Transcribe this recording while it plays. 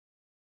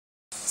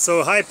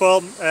So hi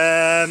Paul,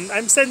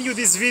 I'm sending you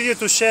this video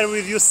to share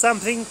with you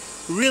something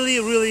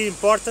really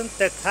important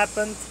that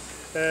happened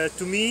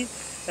to me.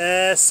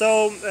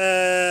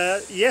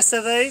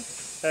 Yesterday,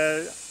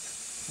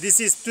 this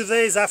is 2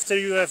 days after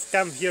you have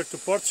come here to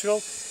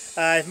Portugal,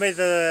 I've made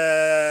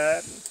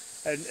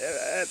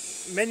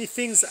many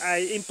things I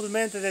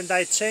implemented and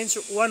I changed.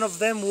 One of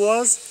them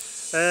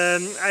was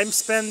I'm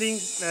spending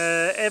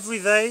every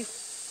day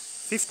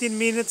 15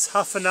 minutes,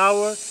 half an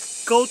hour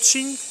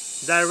coaching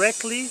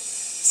directly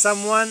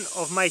someone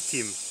of my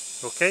team,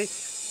 okay,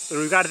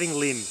 regarding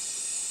lean.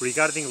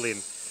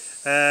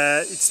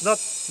 It's not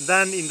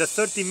done in the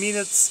 30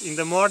 minutes in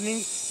the morning,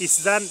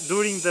 it's done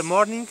during the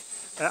morning,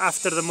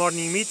 after the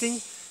morning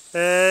meeting.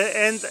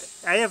 And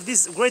I have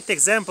this great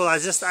example. I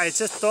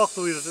just talked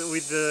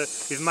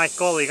with my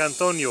colleague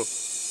Antonio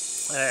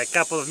a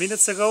couple of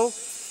minutes ago,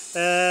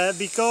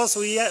 because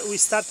we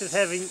started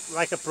having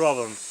like a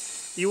problem.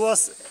 He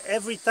was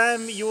every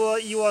time he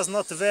was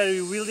not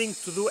very willing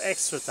to do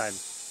extra time.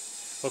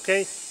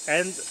 Okay,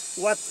 and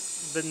what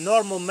the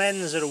normal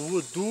manager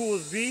would do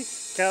would be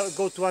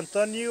go to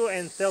Antonio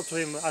and tell to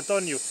him,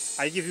 Antonio,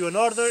 I give you an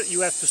order,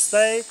 you have to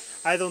stay,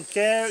 I don't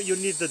care, you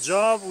need the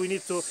job, we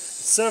need to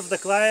serve the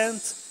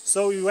client,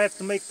 so you have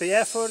to make the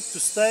effort to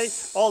stay,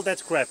 all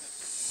that crap.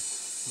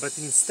 But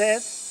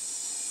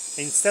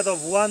instead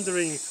of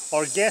wondering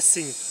or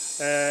guessing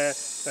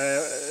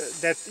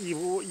that he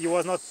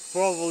was not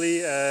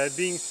probably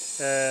being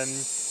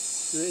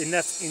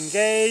enough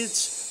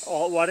engaged,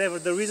 or whatever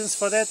the reasons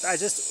for that, I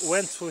just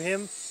went to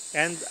him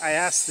and I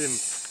asked him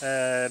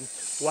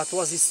what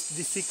was his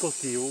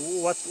difficulty,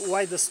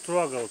 why the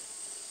struggle,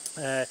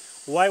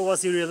 why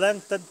was he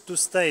reluctant to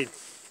stay.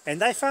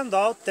 And I found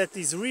out that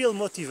his real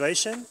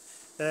motivation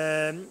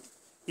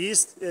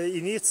is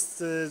he needs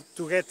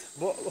to get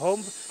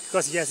home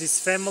because he has his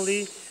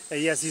family,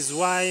 he has his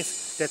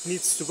wife that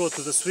needs to go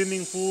to the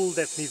swimming pool,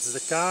 that needs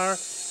the car,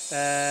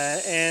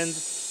 and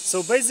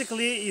so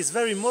basically he's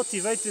very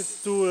motivated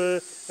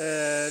to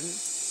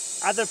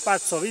other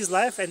parts of his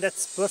life, and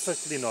that's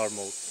perfectly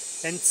normal.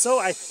 And so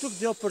I took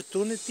the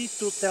opportunity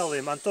to tell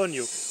him,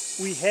 Antonio,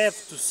 we have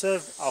to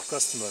serve our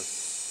customer.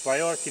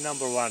 Priority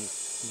number one,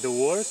 the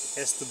work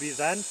has to be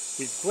done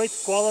with great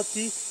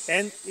quality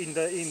and in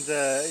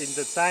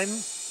the time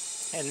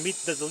and meet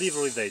the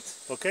delivery date.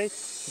 Okay,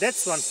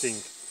 that's one thing.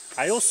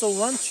 I also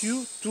want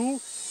you to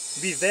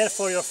be there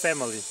for your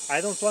family.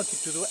 I don't want you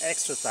to do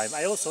extra time.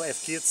 I also have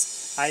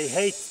kids. I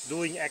hate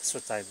doing extra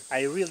time.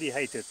 I really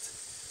hate it.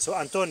 So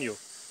Antonio,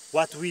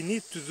 what we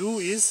need to do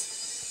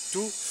is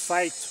to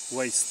fight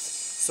waste.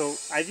 So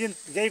I didn't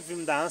give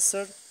him the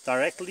answer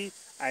directly.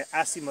 I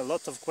asked him a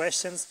lot of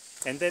questions,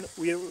 and then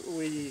I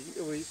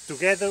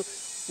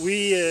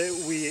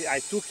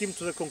took him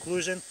to the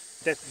conclusion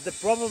that the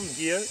problem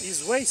here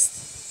is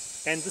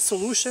waste, and the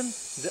solution,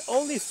 the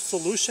only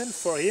solution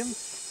for him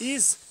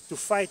is to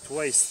fight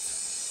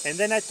waste. And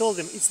then I told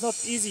him, it's not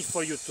easy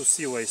for you to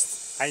see waste.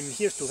 I'm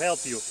here to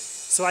help you.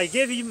 So I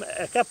gave him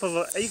a couple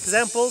of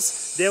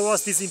examples. There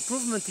was this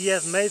improvement he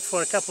had made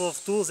for a couple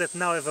of tools that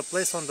now have a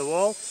place on the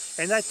wall.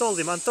 And I told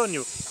him,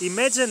 Antonio,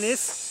 imagine if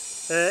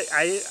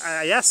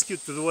I ask you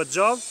to do a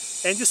job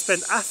and you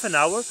spend half an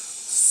hour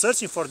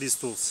searching for these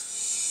tools.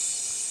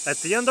 At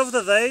the end of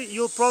the day,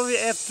 you'll probably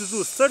have to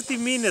do 30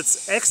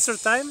 minutes extra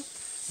time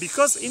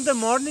because in the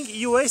morning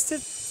you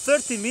wasted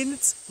 30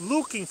 minutes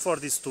looking for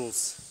these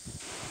tools.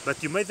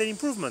 But you made an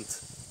improvement.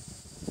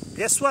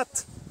 Guess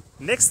what?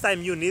 Next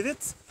time you need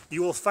it,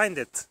 you will find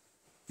it.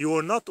 You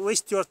will not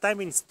waste your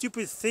time in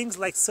stupid things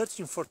like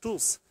searching for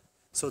tools.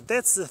 So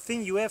that's the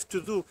thing you have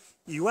to do.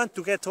 You want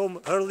to get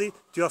home early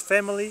to your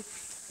family,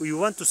 you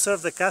want to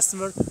serve the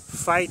customer,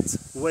 fight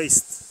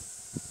waste.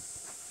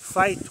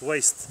 Fight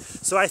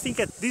waste. So I think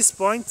at this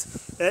point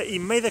he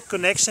made a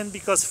connection,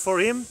 because for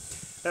him,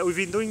 we've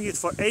been doing it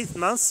for 8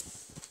 months,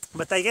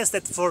 but I guess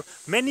that for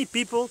many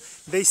people,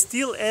 they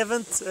still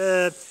haven't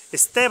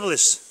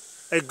established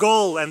a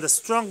goal and a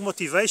strong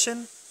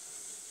motivation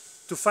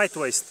to fight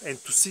waste and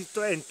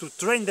to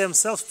train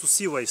themselves to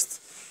see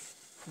waste.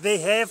 They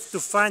have to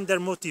find their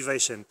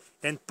motivation.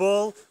 And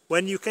Paul,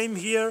 when you came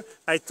here,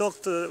 I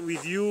talked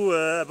with you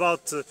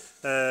about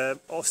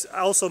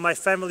also my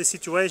family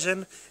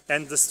situation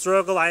and the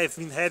struggle I have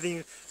been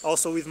having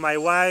also with my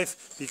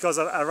wife, because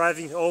of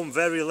arriving home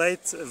very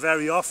late,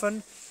 very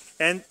often.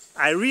 And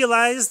I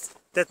realized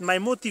that my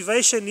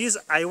motivation is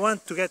I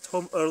want to get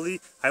home early,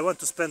 I want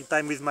to spend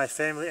time with my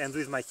family and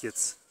with my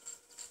kids.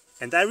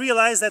 And I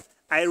realized that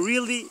I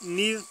really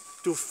need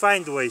to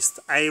find waste.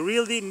 I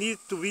really need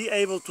to be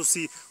able to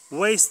see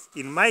waste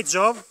in my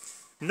job,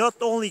 not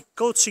only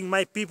coaching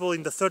my people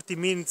in the 30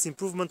 minutes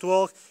improvement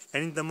walk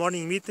and in the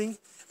morning meeting.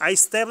 I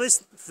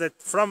established that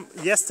from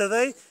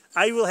yesterday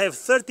I will have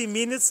 30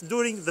 minutes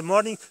during the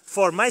morning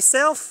for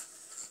myself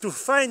to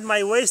find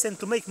my waste and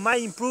to make my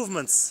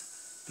improvements.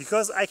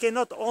 Because I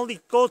cannot only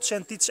coach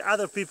and teach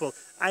other people,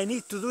 I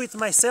need to do it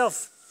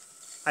myself.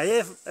 I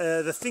have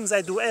the things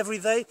I do every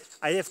day,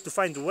 I have to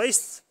find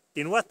waste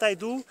in what I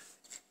do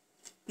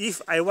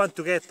if I want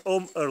to get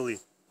home early.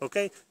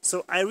 Okay,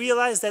 so I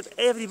realized that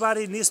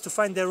everybody needs to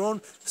find their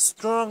own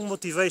strong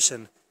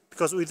motivation,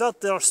 because without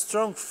their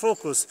strong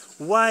focus,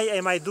 why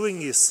am I doing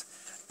this?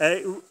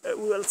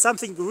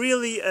 Something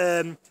really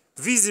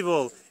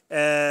visible,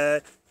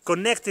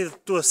 connected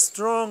to a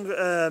strong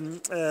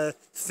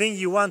thing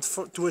you want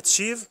to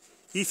achieve.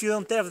 If you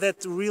don't have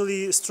that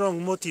really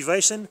strong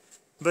motivation,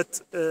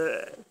 but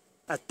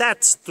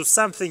attached to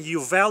something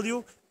you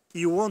value,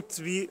 you won't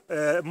be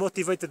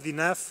motivated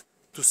enough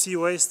to see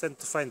waste and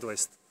to find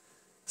waste.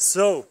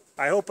 So,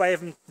 I hope I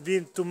haven't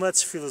been too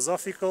much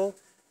philosophical.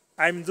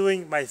 I'm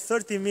doing my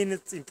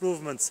 30-minute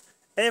improvements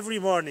every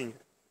morning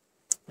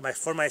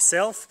for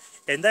myself,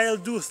 and I'll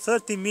do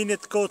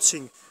 30-minute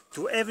coaching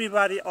to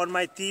everybody on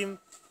my team,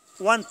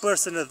 one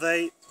person a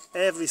day,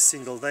 every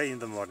single day in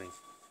the morning.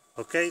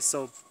 Okay,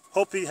 so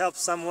hope it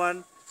helps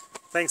someone.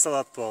 Thanks a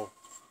lot, Paul.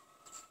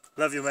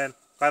 Love you, man.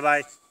 Bye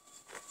bye.